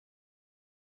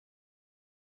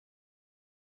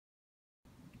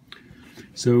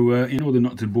So in order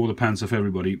not to bore the pants off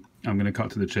everybody, I'm going to cut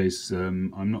to the chase.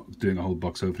 I'm not doing a whole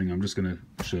box opening. I'm just going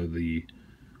to show the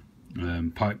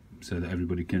pipe so that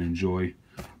everybody can enjoy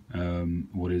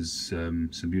what is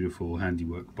some beautiful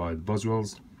handiwork by the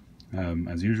Boswells,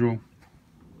 as usual.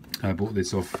 I bought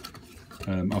this off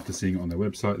after seeing it on their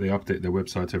website. They update their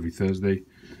website every Thursday.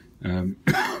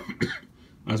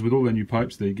 As with all their new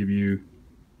pipes, they give you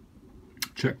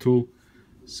check tool,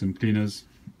 some cleaners,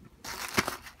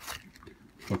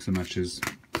 box of matches.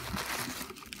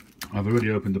 I've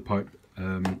already opened the pipe,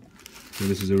 so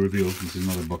this is a reveal. This is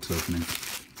not a box opening.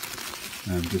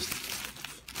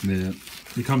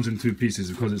 It comes in two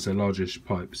pieces because it's a largish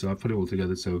pipe, so I put it all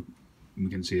together so we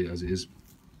can see it as it is.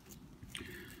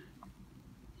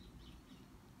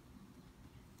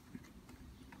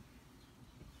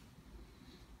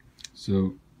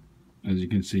 So, as you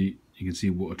can see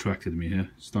what attracted me here.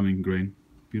 Stunning grain,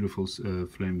 beautiful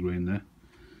flame grain there.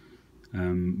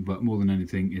 But more than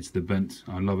anything, it's the bent.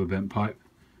 I love a bent pipe,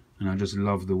 and I just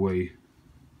love the way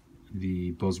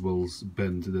the Boswells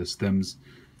bend their stems.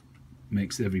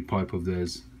 Makes every pipe of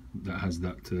theirs that has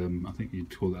that, I think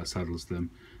you'd call that a saddle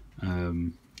stem.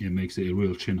 It makes it a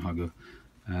real chin hugger.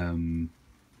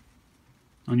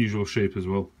 Unusual shape as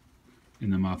well. In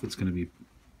the mouth, it's going to be,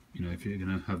 you know, if you're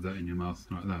going to have that in your mouth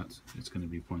like that, it's going to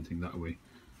be pointing that way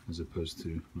as opposed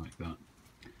to like that.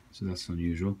 So that's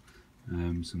unusual.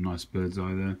 Some nice bird's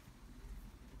eye there.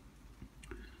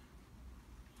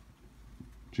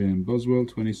 J.M. Boswell,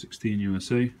 2016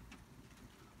 USA.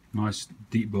 Nice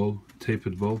deep bowl,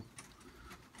 tapered bowl.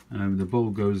 The bowl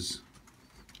goes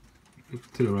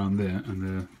till around there, and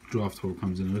the draft hole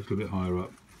comes in a little bit higher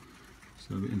up.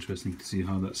 So it'll be interesting to see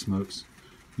how that smokes.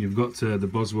 You've got the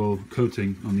Boswell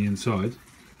coating on the inside,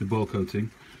 the bowl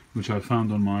coating, which I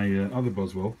found on my other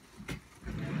Boswell,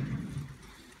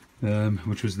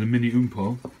 which was the mini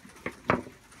Umpol,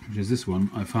 which is this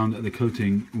one. I found that the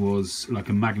coating was like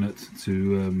a magnet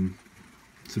to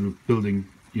sort of building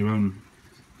your own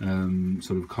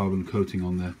sort of carbon coating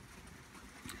on there.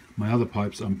 My other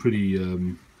pipes, I'm pretty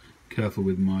careful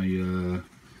with my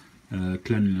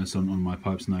cleanliness on my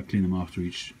pipes, and I clean them after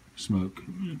each smoke.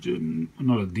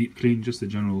 Not a deep clean, just a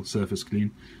general surface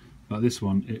clean. But this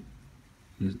one,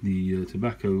 the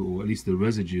tobacco, or at least the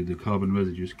residue, the carbon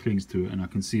residue, clings to it, and I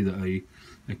can see that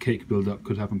a cake build-up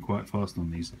could happen quite fast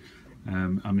on these.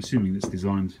 I'm assuming it's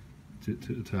designed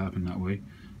to happen that way.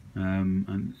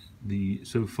 And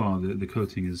so far the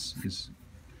coating is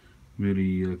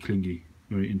really clingy,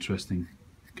 very interesting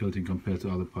coating compared to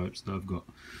other pipes that I've got.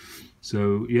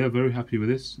 So yeah, very happy with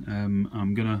this.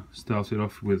 I'm gonna start it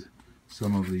off with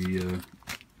some of the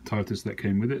Titus that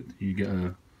came with it. You get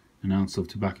an ounce of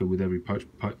tobacco with every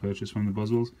pipe purchase from the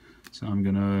Boswells, so I'm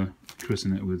gonna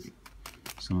christen it with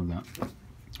some of that.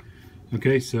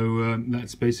 Okay, so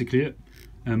that's basically it.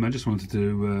 I just wanted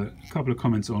to a couple of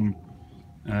comments on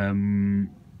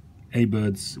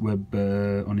ABird's web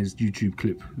on his YouTube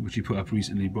clip, which he put up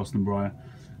recently, Bostonbriar,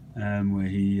 where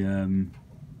he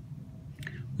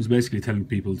was basically telling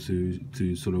people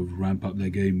to sort of ramp up their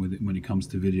game with it when it comes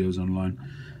to videos online.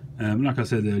 Like I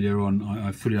said earlier on,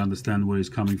 I fully understand where he's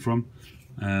coming from,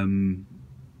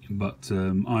 but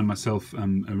I myself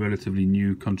am a relatively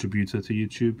new contributor to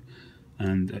YouTube,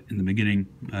 and in the beginning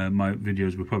my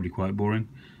videos were probably quite boring.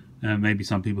 Maybe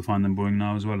some people find them boring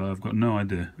now as well, I've got no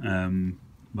idea.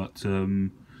 But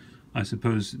I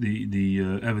suppose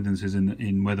the evidence is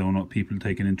in whether or not people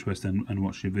take an interest and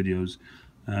watch your videos,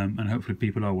 and hopefully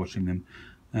people are watching them.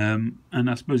 And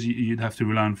I suppose you'd have to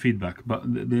rely on feedback,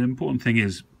 but the important thing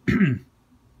is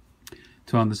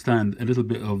to understand a little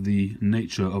bit of the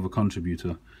nature of a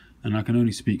contributor. And I can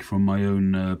only speak from my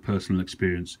own personal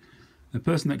experience. A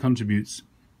person that contributes,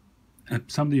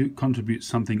 somebody who contributes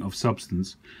something of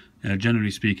substance,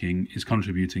 generally speaking, is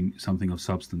contributing something of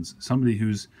substance. Somebody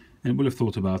who's will have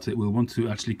thought about it, will want to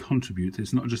actually contribute.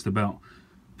 It's not just about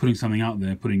putting something out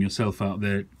there, putting yourself out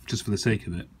there just for the sake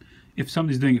of it. If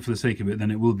somebody's doing it for the sake of it, then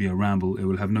it will be a ramble, it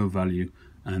will have no value,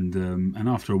 and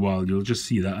after a while you'll just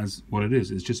see that as what it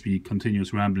is. It's just be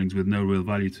continuous ramblings with no real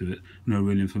value to it, no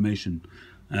real information.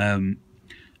 And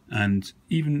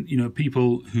even, you know,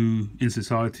 people who in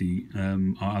society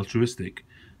are altruistic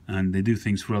and they do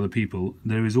things for other people,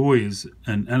 there is always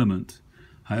an element,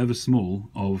 however small,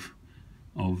 of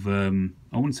I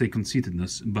wouldn't say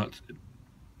conceitedness, but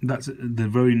that's the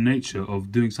very nature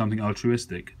of doing something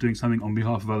altruistic, doing something on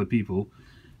behalf of other people.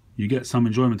 You get some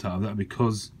enjoyment out of that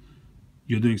because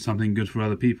you're doing something good for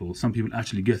other people. Some people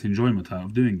actually get enjoyment out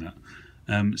of doing that.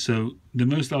 So the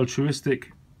most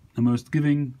altruistic, the most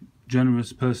giving,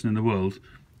 generous person in the world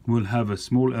will have a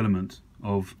small element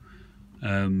of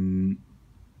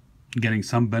getting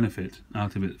some benefit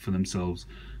out of it for themselves.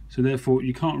 So therefore,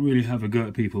 you can't really have a go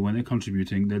at people when they're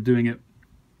contributing. They're doing it.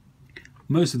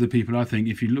 Most of the people, I think,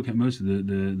 if you look at most of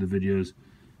the videos,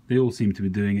 they all seem to be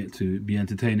doing it to be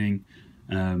entertaining,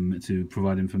 to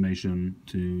provide information,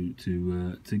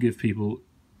 to give people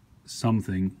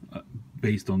something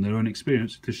based on their own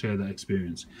experience, to share that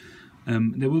experience.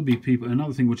 There will be people.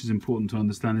 Another thing which is important to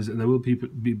understand is that there will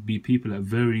be people at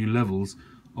varying levels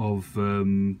of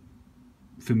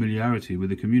familiarity with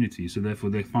the community, so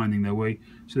therefore they're finding their way.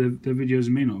 So their videos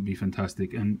may not be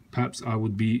fantastic, and perhaps I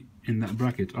would be in that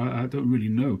bracket. I don't really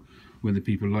know whether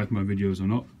people like my videos or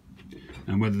not,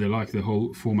 and whether they like the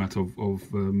whole format of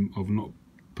not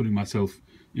putting myself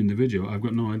in the video. I've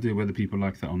got no idea whether people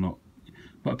like that or not.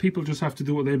 But people just have to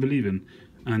do what they believe in.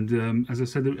 And as I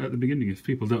said at the beginning, if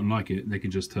people don't like it, they can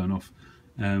just turn off.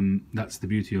 That's the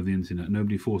beauty of the internet.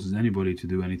 Nobody forces anybody to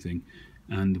do anything.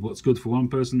 And what's good for one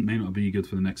person may not be good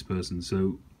for the next person.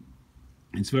 So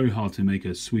it's very hard to make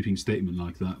a sweeping statement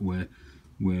like that, where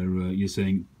you're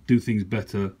saying do things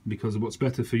better because what's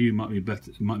better for you might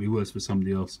be worse for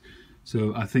somebody else.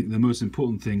 So I think the most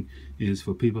important thing is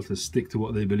for people to stick to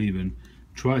what they believe in.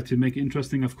 Try to make it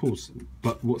interesting, of course,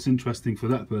 but what's interesting for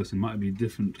that person might be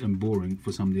different and boring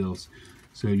for somebody else.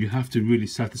 So you have to really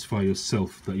satisfy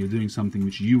yourself that you're doing something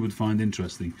which you would find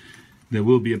interesting. There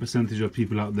will be a percentage of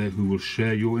people out there who will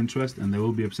share your interest, and there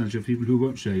will be a percentage of people who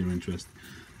won't share your interest.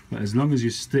 But as long as you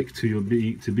stick to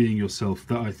being yourself,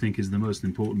 that I think is the most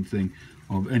important thing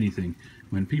of anything.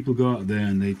 When people go out there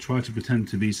and they try to pretend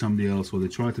to be somebody else, or they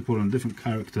try to put on a different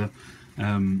character,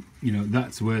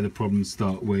 that's where the problems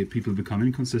start, where people become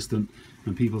inconsistent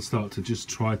and people start to just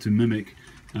try to mimic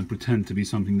and pretend to be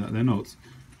something that they're not.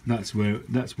 That's where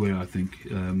I think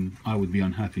I would be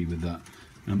unhappy with that.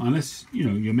 Unless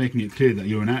you're making it clear that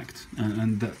you're an act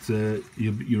and that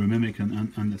you're a mimic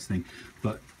and this thing.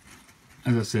 But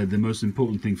as I said, the most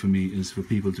important thing for me is for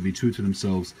people to be true to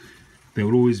themselves. There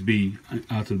will always be,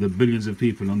 out of the billions of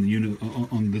people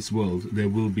on this world, there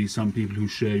will be some people who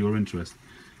share your interest.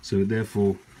 So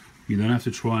therefore, you don't have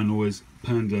to try and always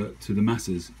pander to the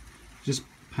masses. Just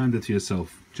pander to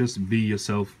yourself. Just be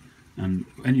yourself, and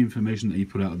any information that you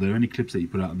put out there, any clips that you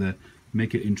put out there,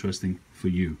 make it interesting for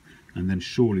you. And then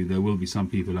surely there will be some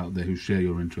people out there who share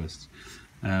your interests.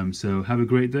 So have a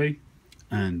great day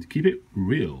and keep it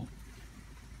real.